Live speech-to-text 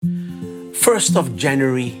1st of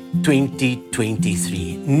January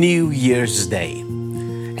 2023, New Year's Day.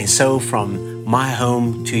 And so from my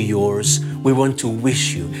home to yours, we want to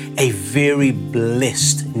wish you a very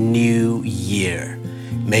blessed new year.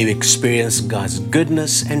 May you experience God's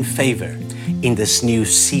goodness and favor in this new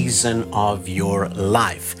season of your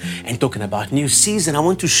life. And talking about new season, I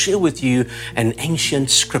want to share with you an ancient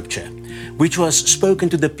scripture which was spoken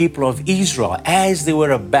to the people of Israel as they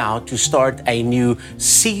were about to start a new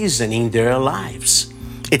season in their lives.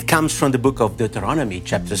 It comes from the book of Deuteronomy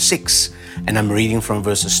chapter 6, and I'm reading from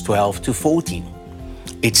verses 12 to 14.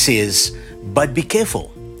 It says, "But be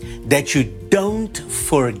careful that you don't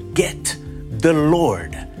forget the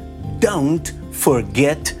Lord. Don't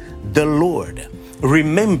forget the Lord.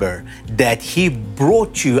 Remember that He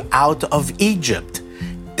brought you out of Egypt.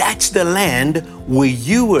 That's the land where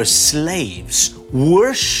you were slaves.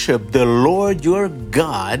 Worship the Lord your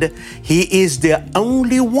God. He is the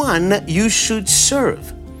only one you should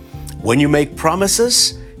serve. When you make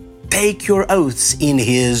promises, take your oaths in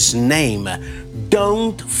His name.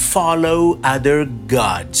 Don't follow other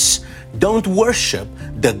gods. Don't worship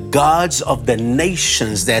the gods of the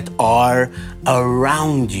nations that are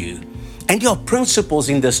around you." And there are principles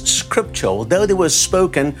in this scripture, although they were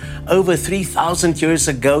spoken over 3,000 years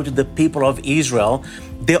ago to the people of Israel,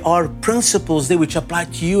 there are principles there which apply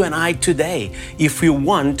to you and I today if we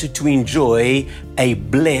want to enjoy a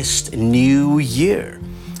blessed new year.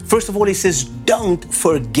 First of all, it says, don't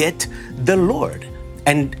forget the Lord.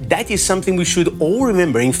 And that is something we should all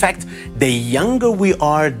remember. In fact, the younger we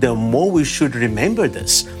are, the more we should remember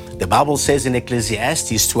this. The Bible says in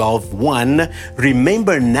Ecclesiastes 12:1,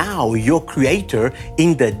 "Remember now your Creator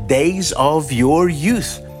in the days of your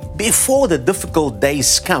youth, before the difficult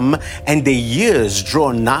days come and the years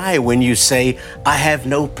draw nigh when you say, I have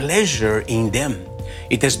no pleasure in them."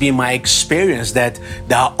 It has been my experience that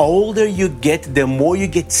the older you get, the more you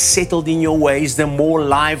get settled in your ways, the more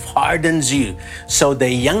life hardens you. So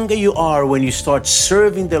the younger you are when you start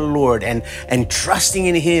serving the Lord and trusting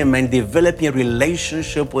in Him and developing a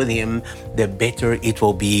relationship with Him, the better it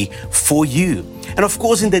will be for you. And of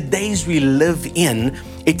course, in the days we live in,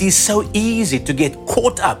 it is so easy to get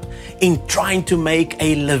caught up in trying to make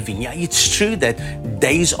a living. Yeah, it's true that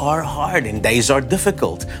days are hard and days are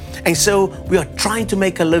difficult. And so we are trying to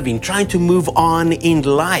make a living, trying to move on in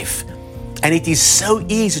life. And it is so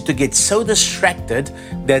easy to get so distracted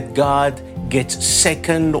that God gets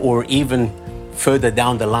second or even further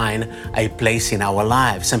down the line a place in our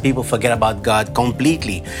lives. Some people forget about God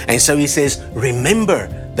completely. And so He says, remember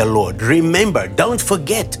the Lord. Remember, don't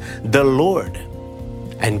forget the Lord.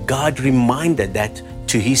 And God reminded that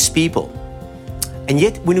to His people. And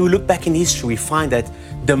yet, when we look back in history, we find that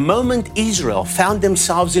the moment Israel found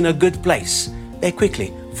themselves in a good place, they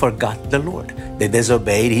quickly forgot the Lord. They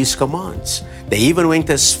disobeyed His commands. They even went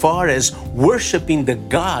as far as worshiping the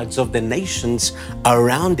gods of the nations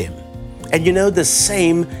around them. And you know, the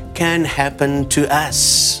same can happen to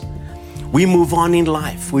us. We move on in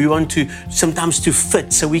life. We want to sometimes to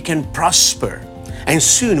fit so we can prosper. And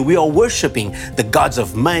soon we are worshiping the gods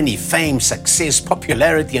of money, fame, success,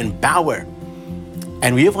 popularity, and power.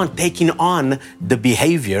 And we have taken on the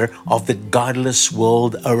behavior of the godless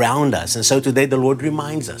world around us. And so today the Lord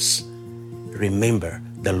reminds us, remember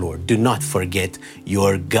the Lord. Do not forget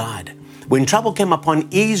your God. When trouble came upon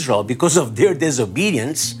Israel because of their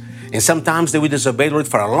disobedience, and sometimes they would disobey the Lord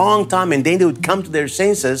for a long time, and then they would come to their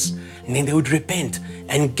senses, and then they would repent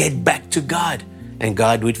and get back to God. And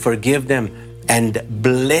God would forgive them and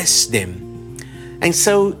bless them. And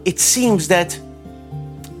so it seems that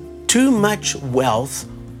too much wealth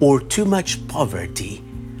or too much poverty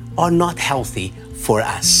are not healthy for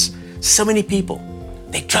us. So many people,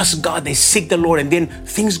 they trust God, they seek the Lord, and then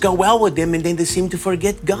things go well with them, and then they seem to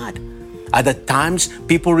forget God. Other times,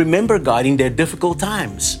 people remember God in their difficult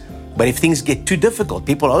times. But if things get too difficult,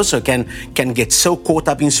 people also can get so caught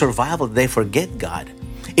up in survival that they forget God.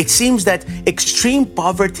 It seems that extreme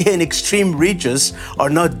poverty and extreme riches are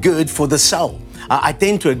not good for the soul. I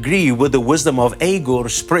tend to agree with the wisdom of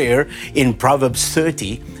Agur's prayer in Proverbs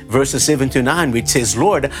 30, verses 7 to 9, which says,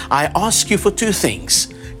 "Lord, I ask you for two things.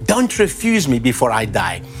 Don't refuse me before I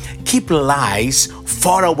die. Keep lies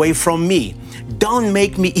far away from me. Don't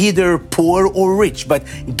make me either poor or rich, but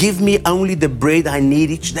give me only the bread I need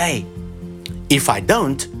each day. If I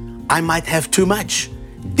don't, I might have too much.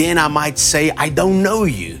 Then I might say, I don't know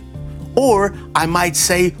you. Or I might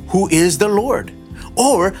say, who is the Lord?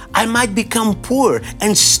 Or I might become poor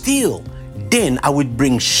and steal. then I would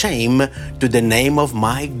bring shame to the name of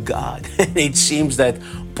my God. And it seems that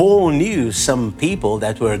Paul knew some people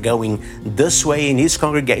that were going this way in his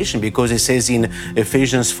congregation, because it says in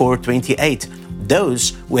Ephesians 4:28,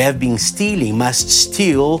 those who have been stealing must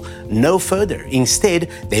steal no further. Instead,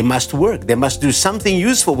 they must work. They must do something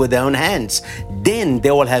useful with their own hands. Then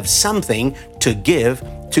they will have something to give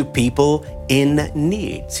to people in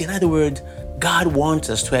need. See, in other words, God wants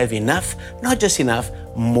us to have enough, not just enough,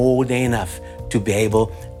 more than enough, to be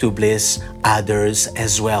able to bless others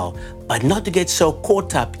as well. But not to get so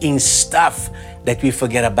caught up in stuff that we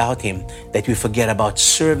forget about Him, that we forget about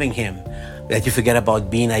serving Him, that you forget about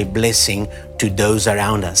being a blessing to those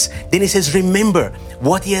around us. Then He says, remember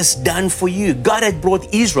what He has done for you. God had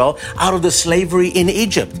brought Israel out of the slavery in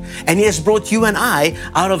Egypt, and He has brought you and I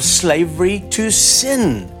out of slavery to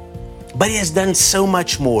sin. But He has done so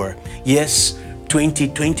much more. Yes,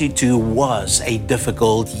 2022 was a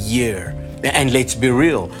difficult year. And let's be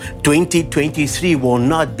real, 2023 will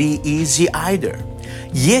not be easy either.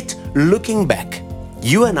 Yet, looking back,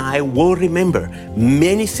 you and I will remember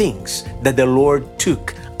many things that the Lord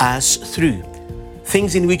took us through.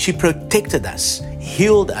 Things in which He protected us,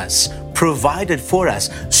 healed us, provided for us,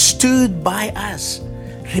 stood by us.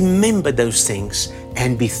 Remember those things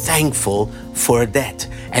and be thankful for that.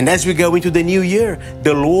 And as we go into the new year,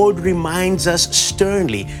 the Lord reminds us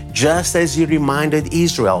sternly, just as He reminded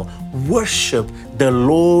Israel, worship the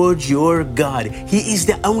Lord your God. He is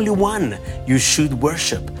the only one you should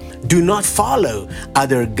worship. Do not follow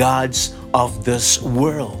other gods of this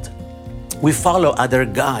world. We follow other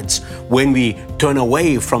gods when we turn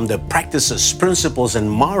away from the practices, principles, and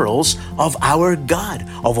morals of our God,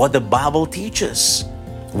 of what the Bible teaches.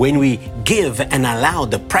 When we give and allow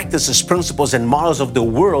the practices, principles, and morals of the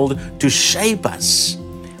world to shape us.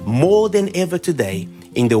 More than ever today,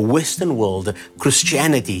 in the Western world,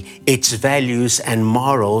 Christianity, its values and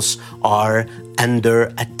morals are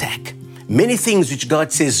under attack. Many things which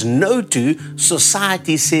God says no to,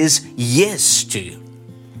 society says yes to.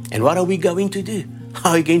 And what are we going to do?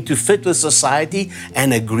 Are we going to fit with society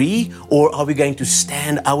and agree, or are we going to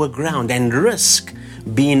stand our ground and risk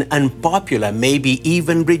being unpopular, maybe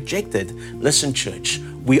even rejected? Listen, church,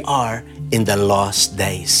 we are in the last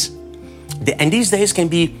days. And these days can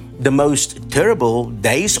be the most terrible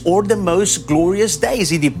days or the most glorious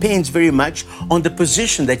days. It depends very much on the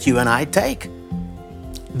position that you and I take.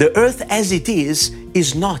 The earth as it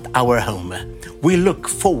is not our home. We look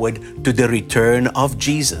forward to the return of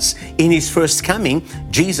Jesus. In His first coming,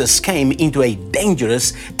 Jesus came into a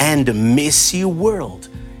dangerous and messy world.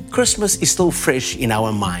 Christmas is still fresh in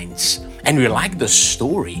our minds. And we like the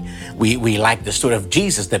story. We like the story of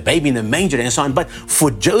Jesus, the baby in the manger and so on. But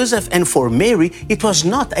for Joseph and for Mary, it was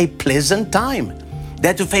not a pleasant time. They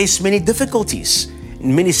had to face many difficulties.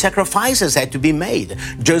 Many sacrifices had to be made.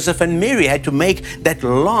 Joseph and Mary had to make that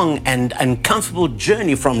long and uncomfortable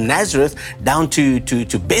journey from Nazareth down to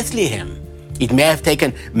Bethlehem. It may have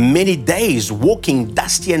taken many days walking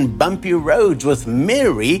dusty and bumpy roads with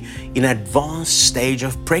Mary in an advanced stage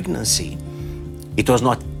of pregnancy. It was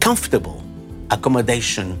not comfortable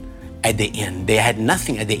accommodation at the inn. They had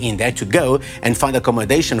nothing at the inn. They had to go and find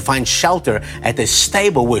accommodation, find shelter at a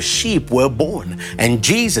stable where sheep were born. And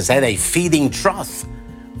Jesus had a feeding trough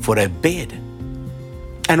for a bed.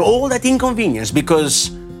 And all that inconvenience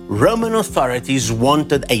because Roman authorities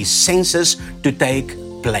wanted a census to take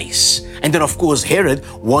place. And then, of course, Herod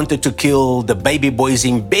wanted to kill the baby boys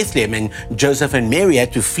in Bethlehem, and Joseph and Mary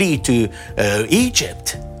had to flee to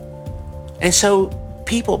Egypt. And so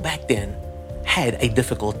people back then had a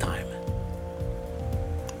difficult time.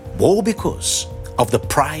 All because of the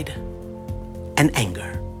pride and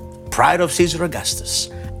anger. Pride of Caesar Augustus,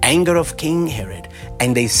 anger of King Herod,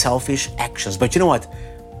 and their selfish actions. But you know what?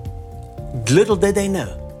 Little did they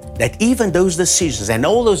know that even those decisions and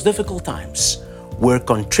all those difficult times were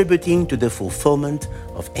contributing to the fulfillment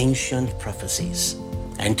of ancient prophecies.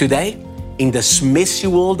 And today, in this messy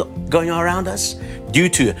world going around us, due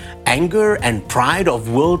to anger and pride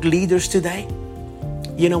of world leaders today,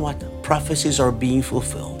 you know what? Prophecies are being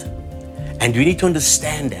fulfilled. And we need to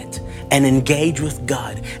understand that and engage with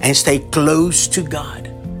God and stay close to God,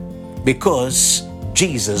 because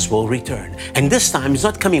Jesus will return. And this time He's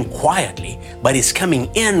not coming quietly, but He's coming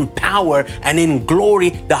in power and in glory.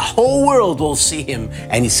 The whole world will see Him,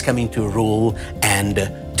 and He's coming to rule and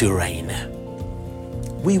to reign.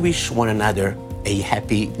 We wish one another a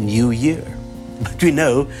happy new year. But we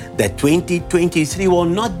know that 2023 will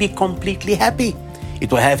not be completely happy. It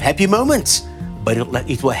will have happy moments, but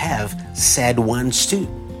it will have sad ones too.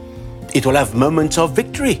 It will have moments of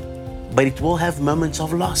victory, but it will have moments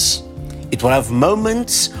of loss. It will have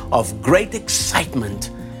moments of great excitement,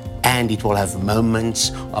 and it will have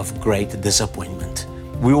moments of great disappointment.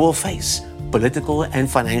 We will face political and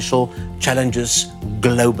financial challenges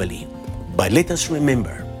globally. But let us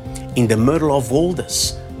remember, in the middle of all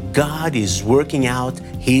this, God is working out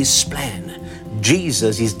His plan.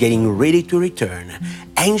 Jesus is getting ready to return.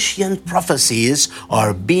 Ancient prophecies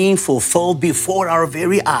are being fulfilled before our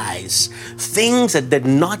very eyes. Things that did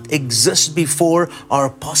not exist before are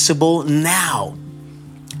possible now.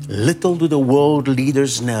 Little do the world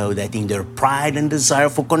leaders know that in their pride and desire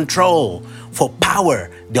for control, for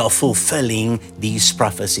power, they are fulfilling these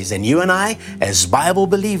prophecies. And you and I, as Bible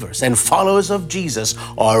believers and followers of Jesus,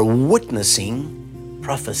 are witnessing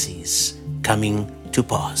prophecies coming to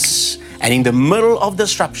pass. And in the middle of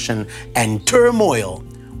disruption and turmoil,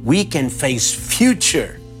 we can face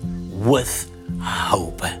future with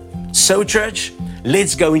hope. So, church,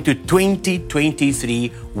 let's go into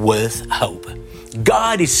 2023 with hope.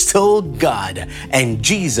 God is still God, and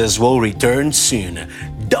Jesus will return soon.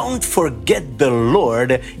 Don't forget the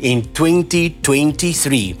Lord in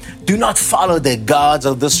 2023. Do not follow the gods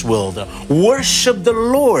of this world. Worship the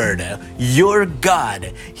Lord, your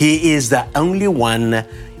God. He is the only one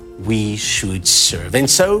we should serve. And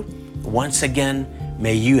so, once again,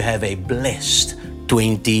 may you have a blessed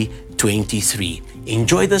 2023.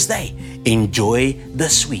 Enjoy this day. Enjoy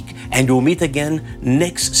this week. And we'll meet again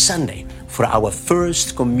next Sunday for our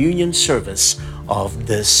first communion service of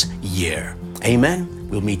this year. Amen.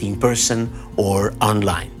 We'll meet in person or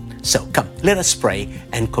online. So come, let us pray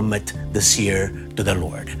and commit this year to the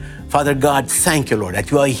Lord. Father God, thank you, Lord,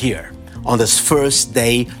 that you are here on this first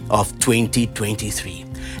day of 2023.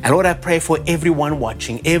 And Lord, I pray for everyone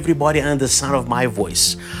watching, everybody under the sound of my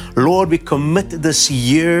voice. Lord, we commit this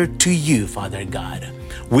year to you, Father God.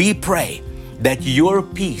 We pray that your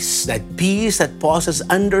peace, that peace that passes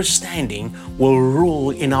understanding, will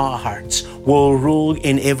rule in our hearts, will rule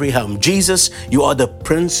in every home. Jesus, you are the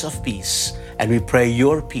Prince of Peace, and we pray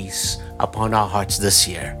your peace upon our hearts this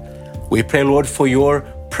year. We pray, Lord, for your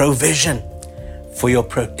provision, for your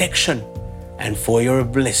protection, and for your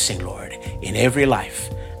blessing, Lord, in every life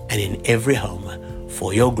and in every home,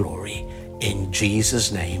 for your glory. In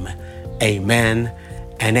Jesus' name, amen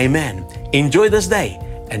and amen. Enjoy this day,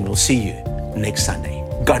 and we'll see you next Sunday.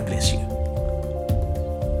 God bless you.